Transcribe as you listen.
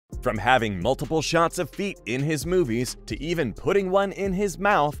From having multiple shots of feet in his movies to even putting one in his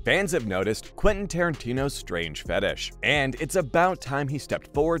mouth, fans have noticed Quentin Tarantino's strange fetish. And it's about time he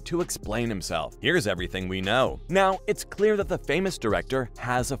stepped forward to explain himself. Here's everything we know. Now, it's clear that the famous director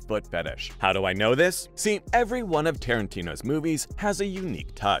has a foot fetish. How do I know this? See, every one of Tarantino's movies has a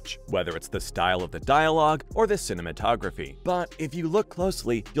unique touch, whether it's the style of the dialogue or the cinematography. But if you look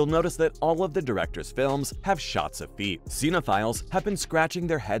closely, you'll notice that all of the director's films have shots of feet. Cinephiles have been scratching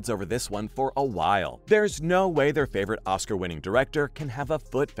their heads over this one for a while. There's no way their favorite Oscar-winning director can have a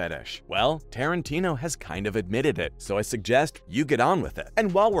foot fetish. Well, Tarantino has kind of admitted it, so I suggest you get on with it.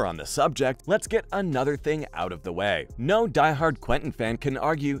 And while we're on the subject, let's get another thing out of the way. No diehard Quentin fan can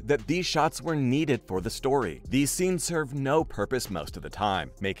argue that these shots were needed for the story. These scenes serve no purpose most of the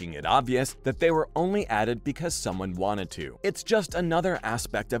time, making it obvious that they were only added because someone wanted to. It's just another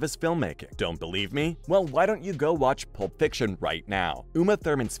aspect of his filmmaking. Don't believe me? Well, why don't you go watch Pulp Fiction right now? Uma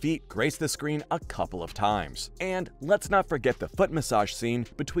Thurman's feet grace the screen a couple of times. And let's not forget the foot massage scene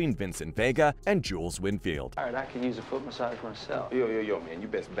between Vincent Vega and Jules Winfield. All right, I can use a foot massage myself. Yo, man, you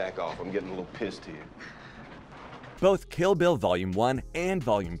best back off. I'm getting a little pissed here. Both Kill Bill Volume 1 and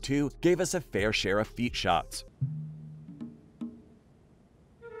Volume 2 gave us a fair share of feet shots.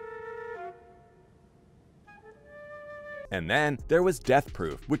 And then there was Death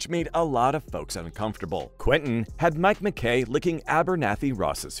Proof, which made a lot of folks uncomfortable. Quentin had Mike McKay licking Abernathy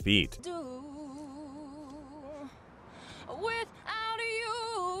Ross's feet.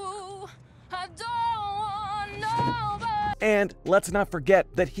 And let's not forget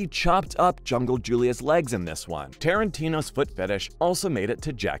that he chopped up Jungle Julia's legs in this one. Tarantino's foot fetish also made it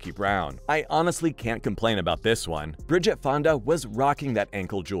to Jackie Brown. I honestly can't complain about this one. Bridget Fonda was rocking that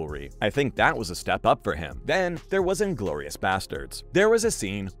ankle jewelry. I think that was a step up for him. Then there was Inglourious Basterds. There was a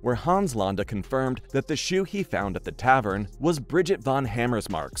scene where Hans Landa confirmed that the shoe he found at the tavern was Bridget von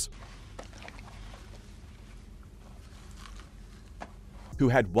Hammersmark's, who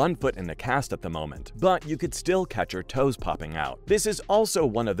had one foot in a cast at the moment, but you could still catch her toes popping out. This is also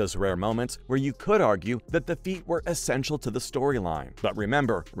one of those rare moments where you could argue that the feet were essential to the storyline. But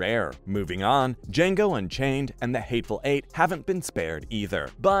remember, rare. Moving on, Django Unchained and The Hateful Eight haven't been spared either.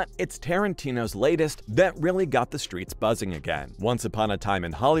 But it's Tarantino's latest that really got the streets buzzing again. Once Upon a Time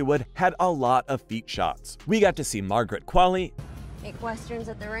in Hollywood had a lot of feet shots. We got to see Margaret Qualley make westerns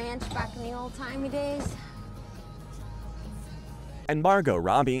at the ranch back in the old-timey days. And Margot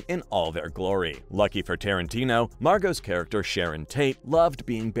Robbie in all their glory. Lucky for Tarantino, Margot's character Sharon Tate loved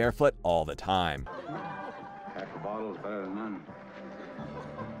being barefoot all the time. Half a bottle is better than none.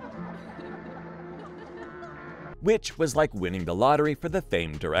 Which was like winning the lottery for the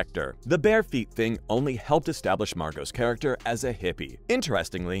famed director. The bare feet thing only helped establish Margot's character as a hippie.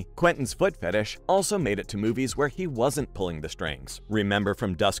 Interestingly, Quentin's foot fetish also made it to movies where he wasn't pulling the strings. Remember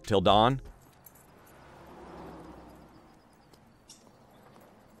From Dusk Till Dawn?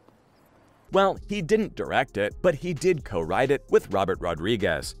 Well, he didn't direct it, but he did co-write it with Robert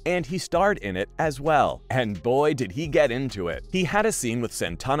Rodriguez, and he starred in it as well. And boy, did he get into it. He had a scene with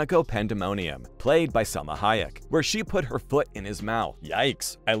Santanico Pandemonium, played by Salma Hayek, where she put her foot in his mouth.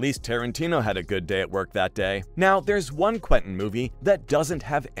 Yikes. At least Tarantino had a good day at work that day. Now, there's one Quentin movie that doesn't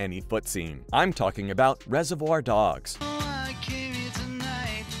have any foot scene. I'm talking about Reservoir Dogs.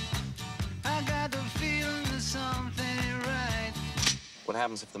 What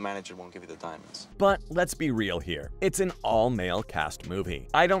happens if the manager won't give you the diamonds? But let's be real here. It's an all-male cast movie.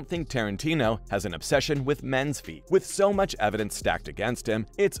 I don't think Tarantino has an obsession with men's feet. With so much evidence stacked against him,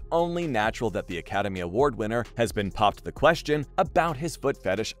 it's only natural that the Academy Award winner has been popped the question about his foot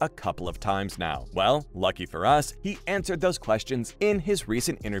fetish a couple of times now. Well, lucky for us, he answered those questions in his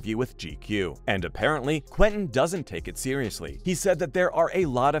recent interview with GQ. And apparently, Quentin doesn't take it seriously. He said that there are a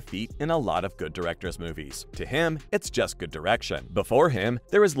lot of feet in a lot of good directors' movies. To him, it's just good direction. Before him,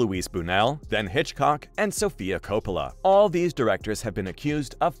 there is Luis Buñuel, then Hitchcock, and Sofia Coppola. All these directors have been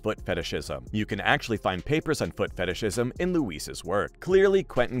accused of foot fetishism. You can actually find papers on foot fetishism in Luis's work. Clearly,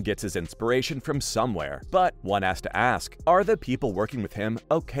 Quentin gets his inspiration from somewhere, but one has to ask, are the people working with him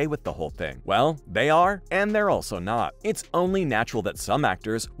okay with the whole thing? Well, they are, and they're also not. It's only natural that some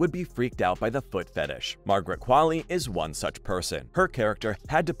actors would be freaked out by the foot fetish. Margaret Qualley is one such person. Her character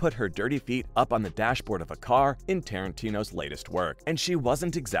had to put her dirty feet up on the dashboard of a car in Tarantino's latest work, and she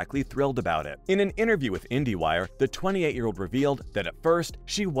wasn't exactly thrilled about it. In an interview with IndieWire, the 28-year-old revealed that at first,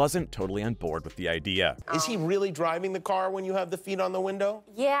 she wasn't totally on board with the idea. Is he really driving the car when you have the feet on the window?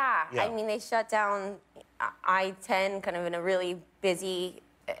 Yeah. I mean, they shut down I-10 kind of in a really busy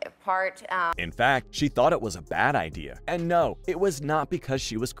part. In fact, she thought it was a bad idea. And no, it was not because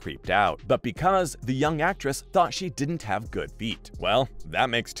she was creeped out, but because the young actress thought she didn't have good feet. Well, that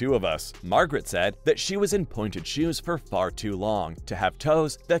makes two of us. Margaret said that she was in pointed shoes for far too long to have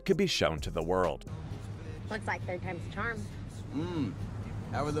toes that could be shown to the world. Looks like third time's a charm.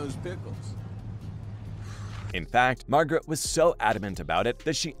 How are those pickles? In fact, Margaret was so adamant about it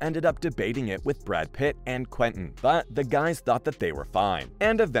that she ended up debating it with Brad Pitt and Quentin, but the guys thought that they were fine,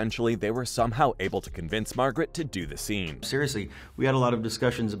 and eventually they were somehow able to convince Margaret to do the scene. Seriously, we had a lot of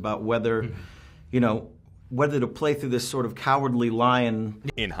discussions about whether, whether to play through this sort of cowardly lion.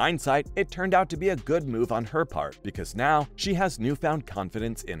 In hindsight, it turned out to be a good move on her part because now she has newfound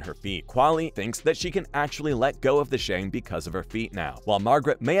confidence in her feet. Quali thinks that she can actually let go of the shame because of her feet now. While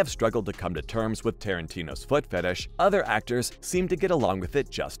Margaret may have struggled to come to terms with Tarantino's foot fetish, other actors seem to get along with it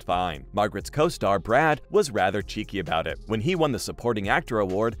just fine. Margaret's co-star Brad was rather cheeky about it when he won the Supporting Actor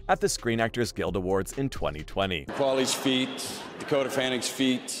Award at the Screen Actors Guild Awards in 2020. Quali's feet, Dakota Fanning's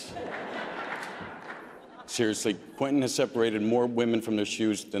feet. Seriously, Quentin has separated more women from their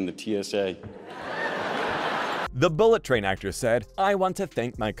shoes than the TSA. The Bullet Train actor said, "I want to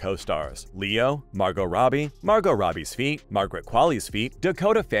thank my co-stars, Leo, Margot Robbie's feet, Margaret Qualley's feet,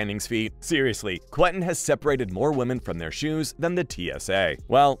 Dakota Fanning's feet. Seriously, Quentin has separated more women from their shoes than the TSA.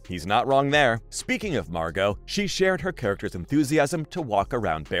 Well, he's not wrong there." Speaking of Margot, she shared her character's enthusiasm to walk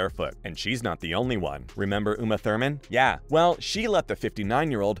around barefoot, and she's not the only one. Remember Uma Thurman? Yeah, well, she let the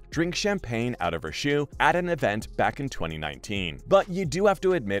 59-year-old drink champagne out of her shoe at an event back in 2019. But you do have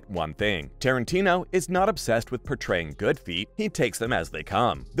to admit one thing. Tarantino is not obsessed with portraying good feet, he takes them as they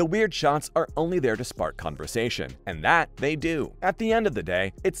come. The weird shots are only there to spark conversation, and that they do. At the end of the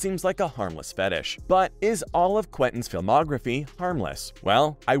day, it seems like a harmless fetish. But is all of Quentin's filmography harmless?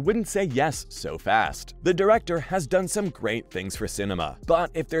 Well, I wouldn't say yes so fast. The director has done some great things for cinema, but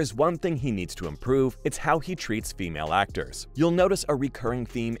if there's one thing he needs to improve, it's how he treats female actors. You'll notice a recurring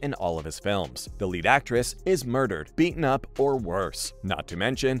theme in all of his films. The lead actress is murdered, beaten up, or worse. Not to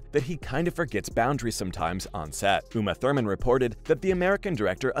mention that he kind of forgets boundaries sometimes on set. Uma Thurman reported that the American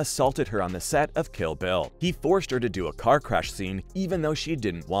director assaulted her on the set of Kill Bill. He forced her to do a car crash scene even though she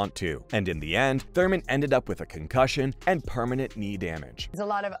didn't want to. And in the end, Thurman ended up with a concussion and permanent knee damage. There's a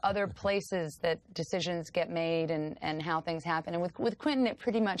lot of other places that decisions get made and how things happen. And with Quentin, it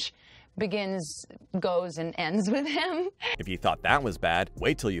pretty much begins, goes, and ends with him. If you thought that was bad,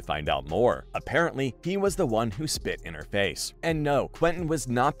 wait till you find out more. Apparently, he was the one who spit in her face. And no, Quentin was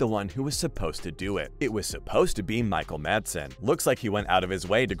not the one who was supposed to do it. It was supposed to be Michael Madsen. Looks like he went out of his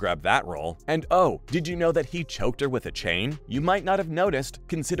way to grab that role. And oh, did you know that he choked her with a chain? You might not have noticed,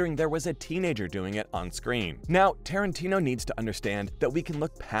 considering there was a teenager doing it on screen. Now, Tarantino needs to understand that we can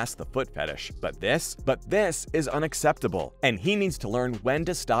look past the foot fetish, but this is unacceptable. And he needs to learn when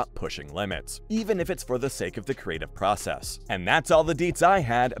to stop pushing limits, even if it's for the sake of the creative process. And that's all the deets I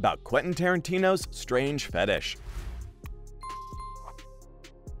had about Quentin Tarantino's strange fetish.